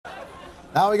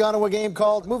Now we go to a game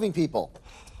called Moving People.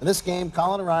 In this game,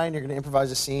 Colin and Ryan, you're going to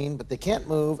improvise a scene, but they can't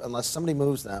move unless somebody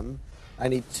moves them. I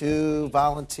need 2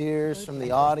 volunteers from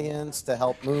the audience to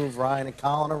help move Ryan and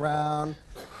Colin around.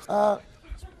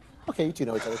 Okay, you two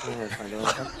know each other.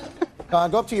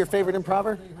 Go up to your favorite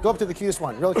improver. Go up to the cutest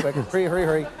one, really quick.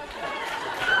 Hurry.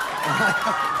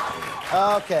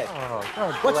 Okay.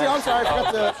 Oh, what's your? I'm sorry,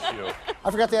 I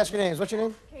forgot to ask your names. What's your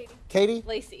name? Katie. Katie?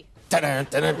 Lacey.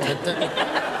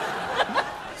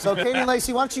 So, Katie and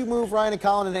Lacey, why don't you move Ryan and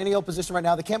Colin in any old position right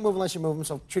now? They can't move unless you move them,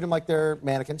 so treat them like they're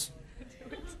mannequins.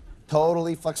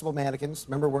 Totally flexible mannequins.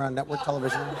 Remember, we're on network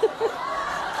television.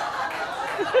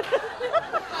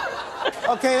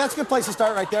 Okay, that's a good place to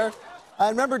start right there. And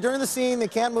remember, during the scene, they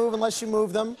can't move unless you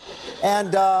move them.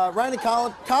 And Ryan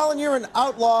and Colin, you're an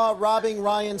outlaw robbing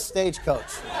Ryan's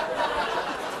stagecoach.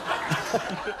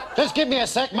 Just give me a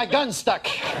sec, my gun's stuck.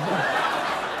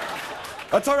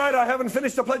 That's all right, I haven't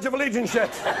finished the Pledge of Allegiance yet.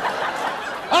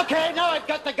 Okay, now I've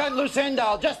got the gun loose end,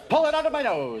 I'll just pull it out of my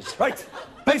nose. Right.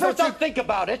 But first I'll think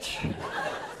about it.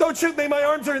 Don't shoot me, my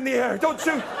arms are in the air. Don't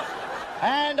shoot.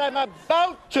 And I'm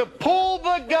about to pull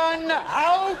the gun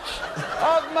out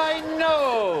of my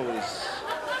nose.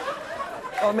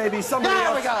 Or maybe somebody else.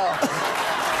 There we go.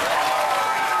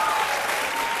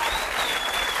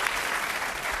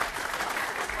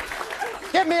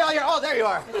 Give me all your... Oh, there you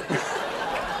are.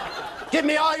 Give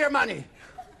me all your money.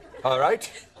 All right.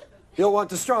 You'll want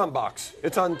the strong box.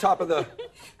 It's on top of the...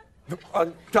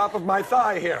 on top of my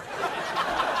thigh here.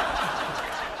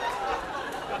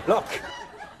 Look,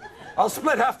 I'll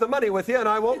split half the money with you and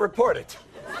I won't report it.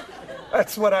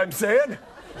 That's what I'm saying.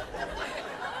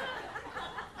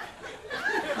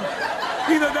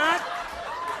 Either that,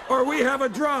 or we have a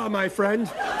draw, my friend.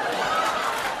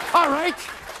 All right.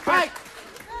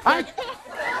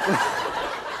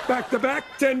 Back to back,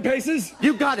 10 paces.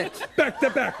 You got it. Back to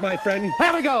back, my friend.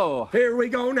 Here we go. Here we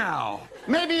go now.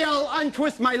 Maybe I'll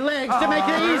untwist my legs to make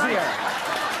it easier.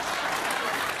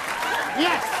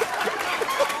 Yes.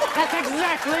 That's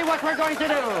exactly what we're going to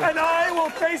do. And I will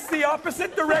face the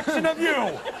opposite direction of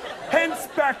you. Hence,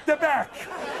 back to back.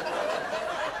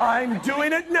 I'm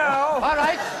doing it now. All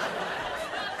right.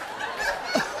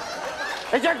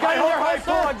 Is your gun in your I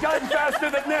pull holster? a gun faster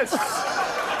than this.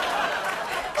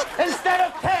 Instead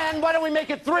of 10, why don't we make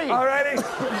it 3? All righty.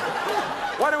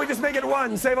 Why don't we just make it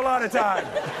 1? Save a lot of time.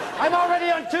 I'm already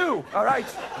on 2. All right.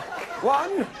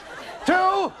 1.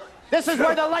 2. This is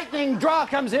where the lightning draw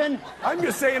comes in. I'm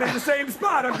just saying in the same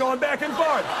spot. I'm going back and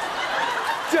forth.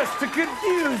 Just to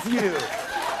confuse you.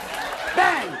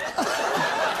 Bang.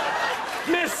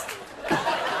 Missed.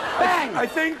 Bang. I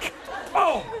think.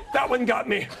 Oh, that one got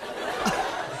me.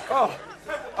 Oh,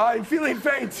 I'm feeling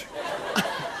faint.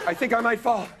 I think I might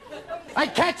fall.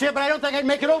 I'd catch you, but I don't think I'd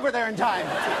make it over there in time.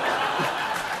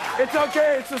 It's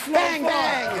okay. It's a slow Bang, fall.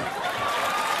 bang.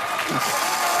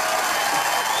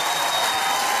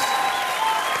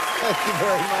 Thank you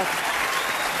very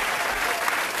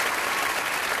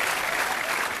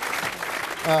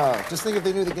much. Just think if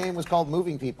they knew the game was called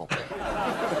Moving People.